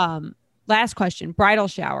 Right. Last question, bridal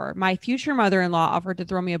shower. My future mother-in-law offered to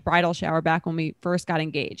throw me a bridal shower back when we first got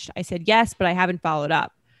engaged. I said yes, but I haven't followed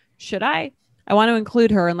up. Should I? I want to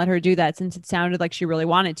include her and let her do that since it sounded like she really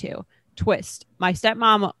wanted to. Twist. My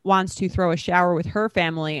stepmom wants to throw a shower with her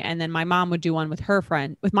family, and then my mom would do one with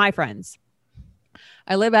my friends.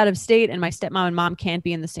 I live out of state, and my stepmom and mom can't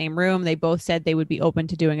be in the same room. They both said they would be open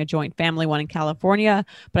to doing a joint family one in California,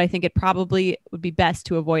 but I think it probably would be best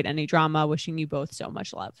to avoid any drama. Wishing you both so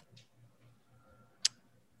much love.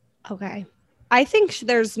 Okay. I think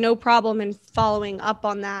there's no problem in following up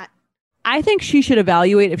on that. I think she should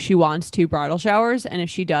evaluate if she wants 2 bridal showers, and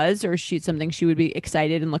if she does, or she's something she would be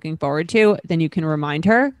excited and looking forward to, then you can remind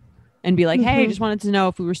her and be like, hey, I just wanted to know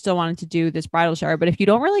if we were still wanting to do this bridal shower. But if you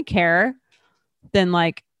don't really care, then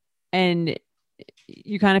like, and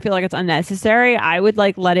you kind of feel like it's unnecessary, I would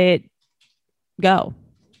like let it go.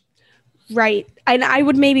 Right. And I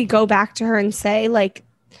would maybe go back to her and say like,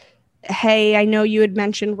 hey, I know you had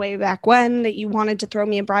mentioned way back when that you wanted to throw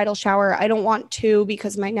me a bridal shower. I don't want to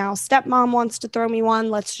because my now stepmom wants to throw me one.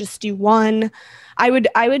 Let's just do one. I would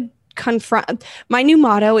confront. My new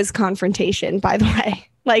motto is confrontation, by the way.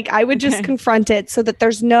 Like I would just confront it so that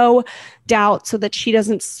there's no doubt, so that she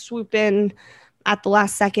doesn't swoop in at the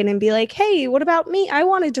last second and be like, hey, what about me? I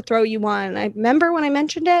wanted to throw you one. I remember when I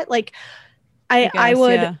mentioned it. Like I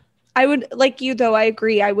would like you though. I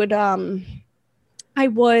agree. I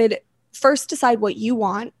would first decide what you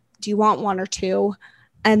want. Do you want 1 or 2?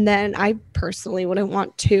 And then I personally wouldn't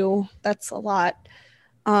want 2. That's a lot.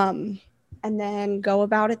 And then go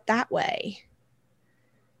about it that way.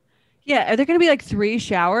 Yeah. Are there going to be like 3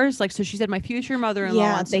 showers? Like, so she said my future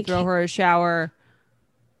mother-in-law wants to throw her a shower,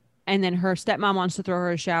 and then her stepmom wants to throw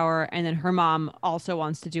her a shower, and then her mom also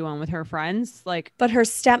wants to do one with her friends. Like, but her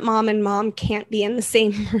stepmom and mom can't be in the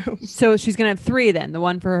same room. So she's gonna have 3 then: the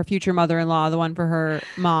one for her future mother-in-law, the one for her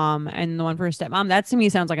mom, and the one for her stepmom. That to me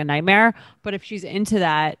sounds like a nightmare. But if she's into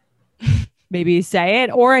that, maybe say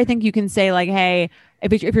it. Or I think you can say like, hey,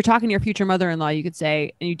 if you're talking to your future mother-in-law, you could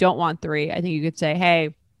say, and you don't want 3, I think you could say,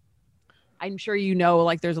 hey, I'm sure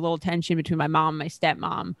like there's a little tension between my mom and my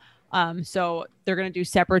stepmom. So they're going to do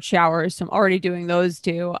separate showers. So I'm already doing those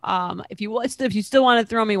 2. If you still want to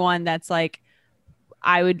throw me one, that's like,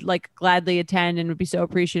 I would like gladly attend and would be so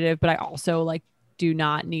appreciative, but I also like do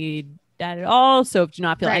not need that at all. So do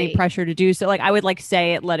not feel any pressure to do so. Like I would like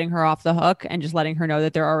say it, letting her off the hook and just letting her know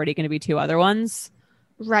that there are already going to be 2 other ones.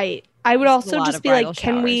 Right. I would also just be like,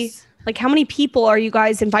 can we, like, how many people are you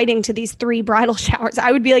guys inviting to these 3 bridal showers?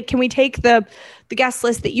 I would be like, can we take the guest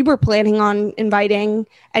list that you were planning on inviting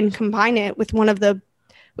and combine it with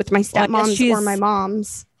with my stepmom's or my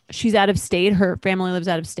mom's? She's out of state. Her family lives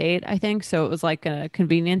out of state, I think. So it was like a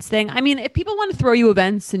convenience thing. I mean, if people want to throw you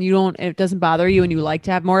events and it doesn't bother you and you like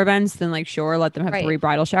to have more events, then like, sure, let them have 3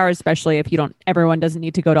 bridal showers, especially if everyone doesn't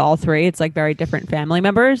need to go to all 3. It's like very different family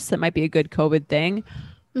members. That might be a good COVID thing.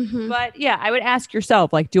 Mm-hmm. But yeah, I would ask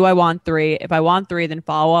yourself, like, do I want 3? If I want 3, then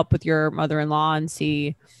follow up with your mother-in-law and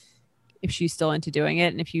see if she's still into doing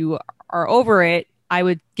it. And if you are over it, I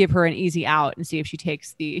would give her an easy out and see if she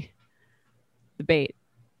takes the bait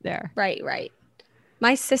there. Right.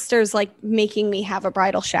 My sister's like making me have a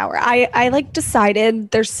bridal shower. I like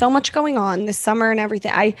decided there's so much going on this summer and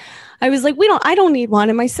everything. I was like, I don't need one.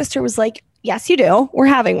 And my sister was like, yes, you do. We're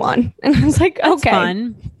having one. And I was like, That's okay.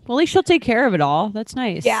 Fun. Well, at least she'll take care of it all. That's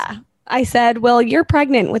nice. Yeah. I said, well, you're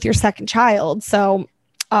pregnant with your second child. So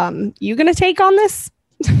you going to take on this?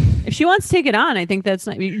 If she wants to take it on, I think that's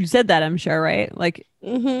not, you said that, I'm sure, right? Like,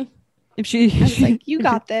 if she, I was like, you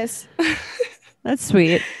got this. That's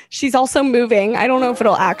sweet. She's also moving. I don't know if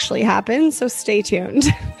it'll actually happen, so stay tuned.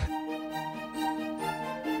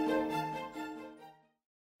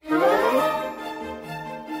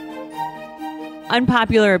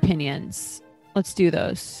 Unpopular opinions. Let's do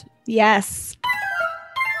those. Yes.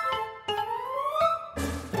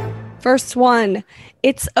 First one,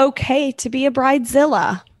 it's okay to be a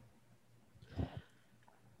bridezilla.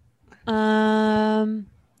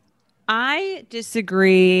 I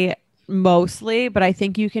disagree mostly, but I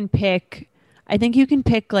think you can pick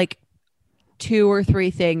like 2 or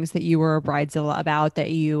 3 things that you were a bridezilla about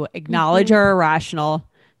that you acknowledge are irrational,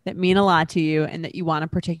 that mean a lot to you, and that you want a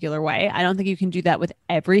particular way. I don't think you can do that with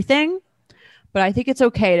everything, but I think it's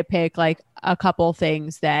okay to pick like a couple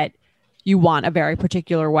things that you want a very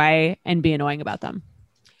particular way and be annoying about them.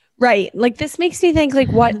 Right. Like this makes me think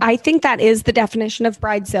like what I think that is the definition of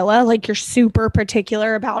bridezilla. Like you're super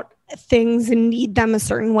particular about things and need them a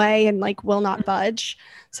certain way and like will not budge.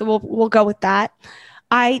 So we'll go with that.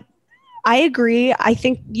 I agree. I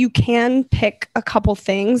think you can pick a couple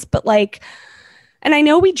things, but like, and I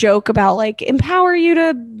know we joke about like empower you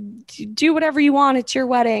to do whatever you want. It's your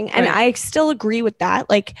wedding. And I still agree with that.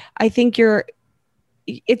 Like, I think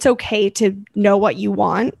it's okay to know what you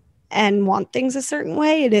want and want things a certain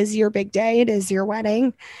way. It is your big day. It is your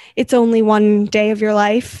wedding. It's only one day of your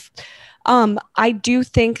life. I do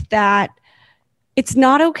think that it's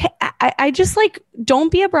not okay. I just like,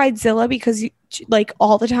 don't be a bridezilla because you like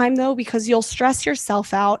all the time though, because you'll stress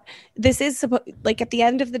yourself out. This is like at the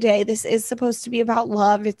end of the day, this is supposed to be about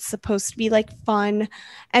love. It's supposed to be like fun.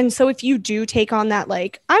 And so if you do take on that,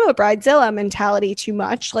 like I'm a bridezilla mentality too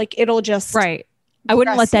much, like it'll just, I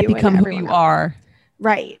wouldn't let that become who you are.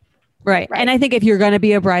 Right. And I think if you're going to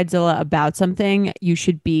be a bridezilla about something, you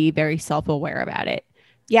should be very self-aware about it.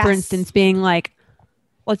 Yes. For instance, being like,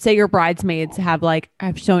 let's say your bridesmaids have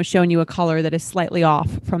shown you a color that is slightly off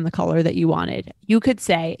from the color that you wanted. You could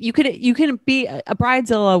say, you can be a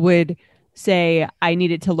bridezilla would say, I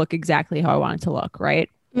need it to look exactly how I want it to look, right?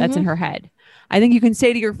 That's in her head. I think you can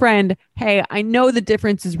say to your friend, hey, I know the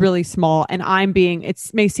difference is really small and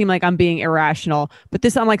it may seem like I'm being irrational, but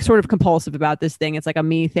I'm like sort of compulsive about this thing. It's like a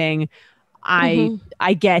me thing. I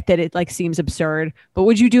get that it like seems absurd, but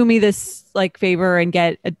would you do me this like favor and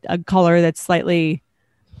get a color that's slightly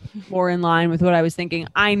more in line with what I was thinking?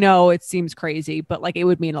 I know it seems crazy, but like it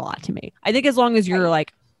would mean a lot to me. I think as long as you're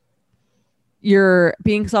like, you're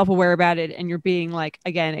being self-aware about it and you're being like,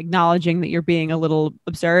 again, acknowledging that you're being a little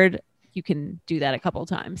absurd, you can do that a couple of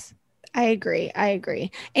times. I agree.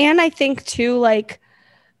 And I think too, like,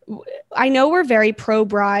 I know we're very pro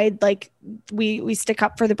bride. Like we stick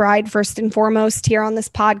up for the bride first and foremost here on this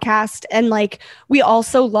podcast. And like, we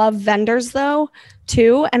also love vendors though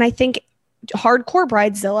too. And I think hardcore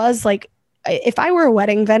bridezillas, like if I were a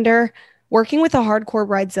wedding vendor, working with a hardcore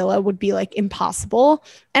bridezilla would be like impossible.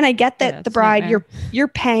 And I get that the bride, you're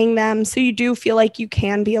paying them. So you do feel like you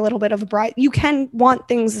can be a little bit of a bride. You can want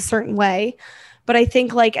things a certain way. But I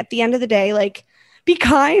think like at the end of the day, like be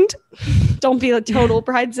kind. Don't be a total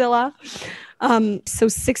bridezilla. So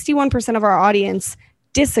 61% of our audience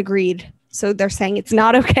disagreed. So they're saying it's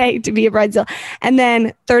not okay to be a bridezilla. And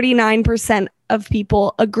then 39% of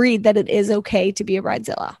people agreed that it is okay to be a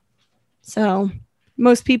bridezilla. So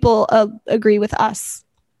most people agree with us.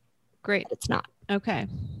 Great. It's not. Okay.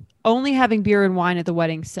 Only having beer and wine at the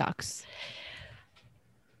wedding sucks.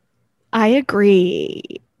 I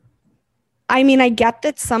agree. I mean, I get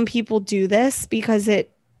that some people do this because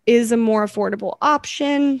it is a more affordable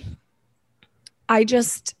option. I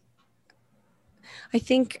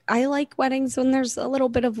think I like weddings when there's a little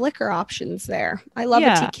bit of liquor options there. I love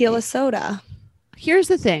a tequila soda. Here's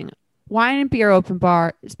the thing. Wine and beer open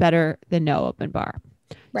bar is better than no open bar.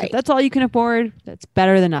 Right. So if that's all you can afford, that's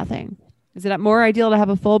better than nothing. Is it more ideal to have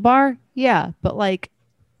a full bar? Yeah. But like,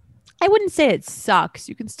 I wouldn't say it sucks.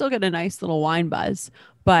 You can still get a nice little wine buzz.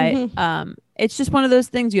 But it's just one of those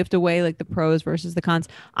things you have to weigh like the pros versus the cons.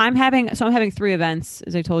 I'm having 3 events,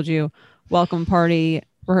 as I told you: welcome party,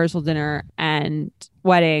 rehearsal dinner, and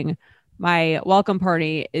wedding. My welcome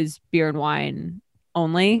party is beer and wine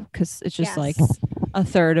only because it's just like a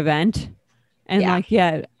third event. And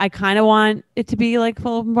I kind of want it to be like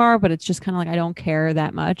full open bar, but it's just kind of like I don't care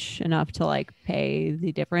that much enough to like pay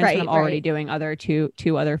the difference. Right, I'm already doing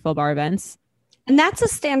two other full bar events. And that's a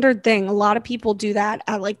standard thing. A lot of people do that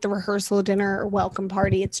at like the rehearsal dinner or welcome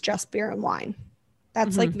party. It's just beer and wine.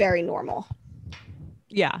 That's like very normal.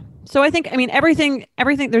 Yeah. So I think, I mean, everything,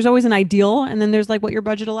 there's always an ideal, and then there's like what your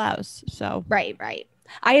budget allows. So Right.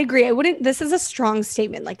 I agree. I wouldn't, this is a strong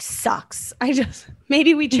statement, like sucks.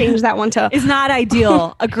 Maybe we change that one to it's not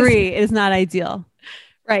ideal. Agree. It is not ideal.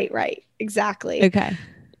 Right. Exactly. Okay.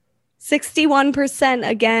 61%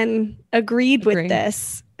 again agreed with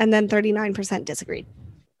this, and then 39% disagreed.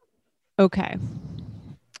 Okay.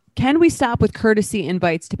 Can we stop with courtesy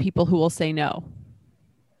invites to people who will say no?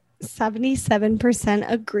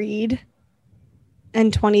 77% agreed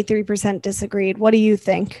and 23% disagreed. What do you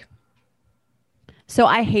think? So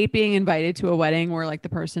I hate being invited to a wedding where like the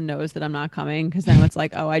person knows that I'm not coming, because then it's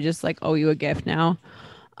like, oh, I just like owe you a gift now.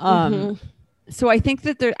 So I think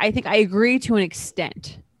that I agree to an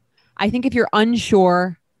extent. I think if you're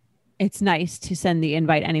unsure, it's nice to send the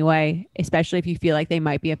invite anyway, especially if you feel like they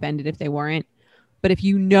might be offended if they weren't. But if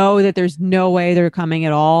you know that there's no way they're coming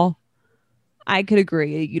at all, I could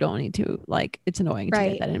agree. You don't need to, like, it's annoying to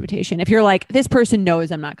get that invitation. If you're like, this person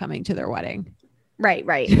knows I'm not coming to their wedding. Right.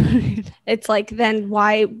 It's like, then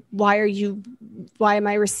why am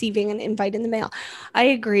I receiving an invite in the mail? I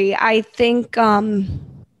agree. I think,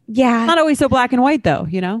 yeah. Not always so black and white though,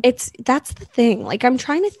 you know? That's the thing. Like, I'm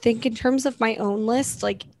trying to think in terms of my own list,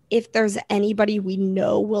 like if there's anybody we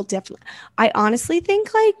know will definitely, I honestly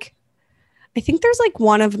think like, I think there's like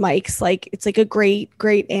one of Mike's, like it's like a great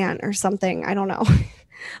aunt or something. I don't know.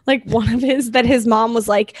 Like one of his, that his mom was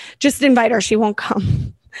like, just invite her, she won't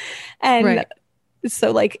come. And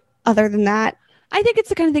so like, other than that, I think it's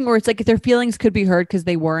the kind of thing where it's like, if their feelings could be hurt because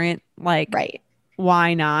they weren't, like,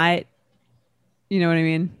 why not? You know what I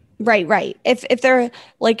mean? Right. If they're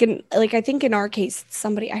like I think in our case,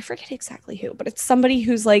 somebody, I forget exactly who, but it's somebody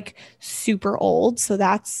who's like super old. So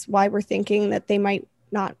that's why we're thinking that they might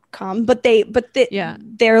not come, but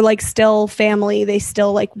they're like still family. They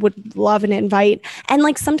still like would love an invite. And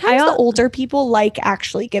like sometimes the older people like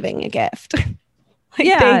actually giving a gift.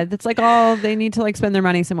 Like that's like all they need to like spend their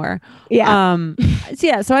money somewhere. So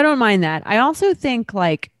I don't mind that. I also think,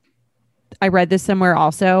 like, I read this somewhere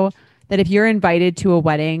also, that if you're invited to a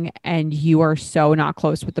wedding and you are so not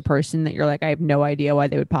close with the person that you're like, I have no idea why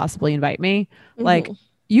they would possibly invite me. Like,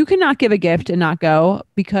 you cannot give a gift and not go,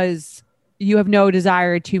 because you have no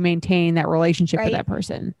desire to maintain that relationship with that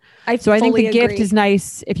person. I think the gift is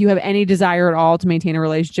nice if you have any desire at all to maintain a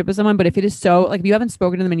relationship with someone. But if it is so, like, if you haven't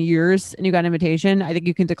spoken to them in years and you got an invitation, I think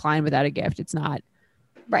you can decline without a gift. It's not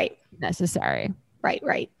necessary.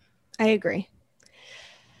 Right. I agree.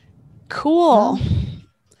 Cool.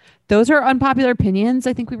 Those are unpopular opinions.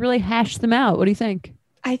 I think we really hashed them out. What do you think?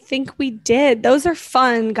 I think we did. Those are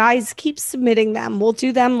fun. Guys, keep submitting them. We'll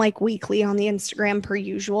do them like weekly on the Instagram per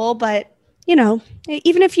usual. But, you know,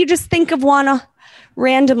 even if you just think of one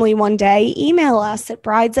randomly one day, email us at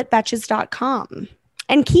brides@betches.com.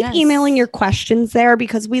 And keep emailing your questions there,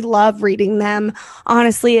 because we love reading them.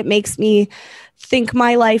 Honestly, it makes me think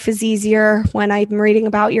my life is easier when I'm reading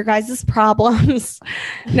about your guys' problems.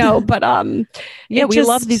 No, but we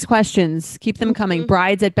love these questions. Keep them coming.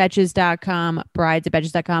 Brides@betches.com.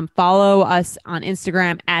 Brides@betches.com. Follow us on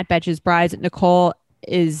Instagram @BetchesBrides. Nicole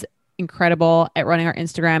is incredible at running our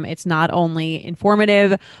Instagram. It's not only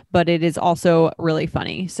informative, but it is also really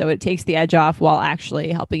funny. So it takes the edge off while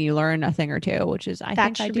actually helping you learn a thing or two, which is, I think,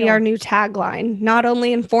 that should be our new tagline. Not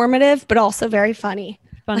only informative, but also very funny.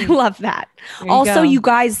 I love that. Also, you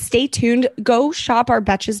guys, stay tuned. Go shop our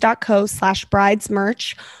betches.co/brides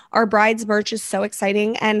merch. Our brides merch is so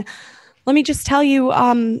exciting. And let me just tell you,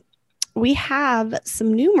 we have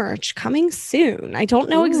some new merch coming soon. I don't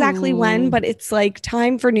know exactly when, but it's like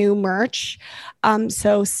time for new merch.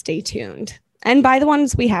 So stay tuned and buy the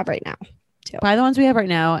ones we have right now too. Buy the ones we have right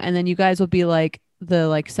now. And then you guys will be like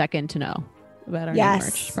the second to know about our new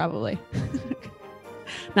merch, probably.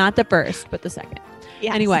 Not the first, but the second.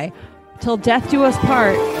 Yes. Anyway, till death do us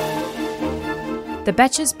part. The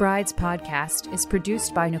Betches Brides podcast is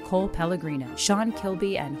produced by Nicole Pellegrino, Sean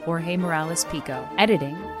Kilby, and Jorge Morales Pico.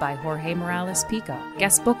 Editing by Jorge Morales Pico.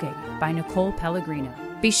 Guest booking by Nicole Pellegrino.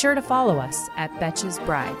 Be sure to follow us at Betches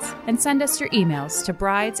Brides and send us your emails to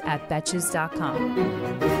brides@betches.com.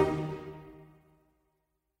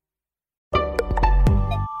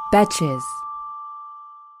 Betches.